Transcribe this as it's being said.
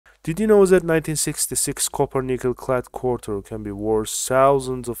Did you know that 1966 copper nickel clad quarter can be worth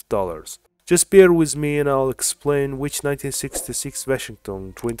thousands of dollars? Just bear with me and I'll explain which 1966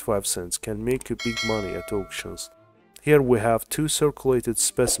 Washington 25 cents can make you big money at auctions. Here we have two circulated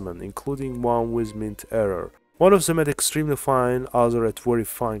specimens, including one with mint error. One of them at extremely fine, other at very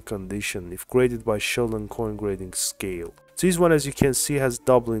fine condition, if graded by Sheldon coin grading scale. This one, as you can see, has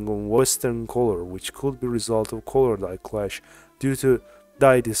doubling on western color, which could be result of color dye clash due to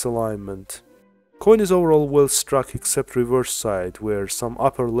dye disalignment. Coin is overall well struck except reverse side, where some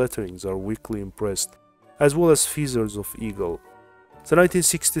upper letterings are weakly impressed, as well as feathers of eagle. The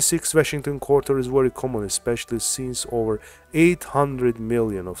 1966 Washington quarter is very common, especially since over 800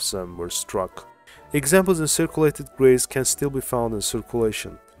 million of them were struck. Examples in circulated grades can still be found in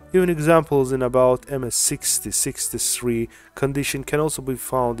circulation. Even examples in about MS60-63 condition can also be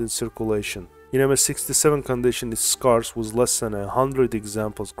found in circulation. In MS67 condition, it's scarce with less than 100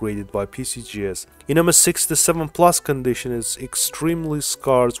 examples graded by PCGS. In MS67 plus condition, it's extremely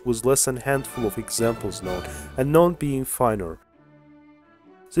scarce with less than a handful of examples known, and none being finer.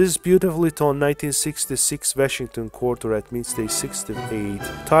 This beautifully toned 1966 Washington quarter at midday 68,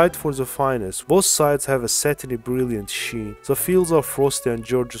 tied for the finest. Both sides have a satiny brilliant sheen. The fields are frosty and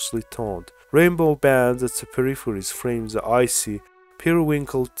gorgeously toned. Rainbow bands at the peripheries frame the icy,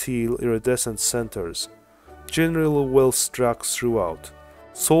 periwinkle teal iridescent centers, generally well struck throughout.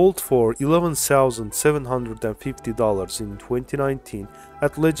 Sold for $11,750 in 2019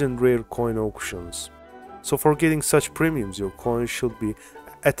 at Legend Rare Coin auctions. So for getting such premiums, your coin should be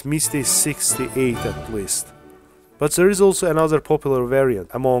at midday 68 at least. But there is also another popular variant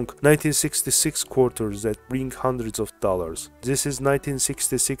among 1966 quarters that bring hundreds of dollars. This is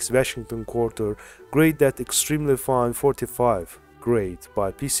 1966 Washington quarter, grade at extremely fine 45 grade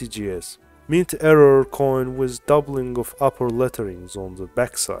by PCGS. Mint error coin with doubling of upper letterings on the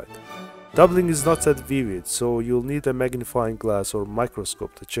backside. Doubling is not that vivid, so you'll need a magnifying glass or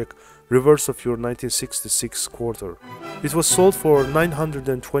microscope to check reverse of your 1966 quarter. It was sold for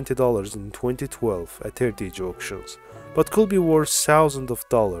 $920 in 2012 at heritage auctions, but could be worth thousands of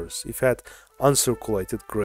dollars if had uncirculated grade.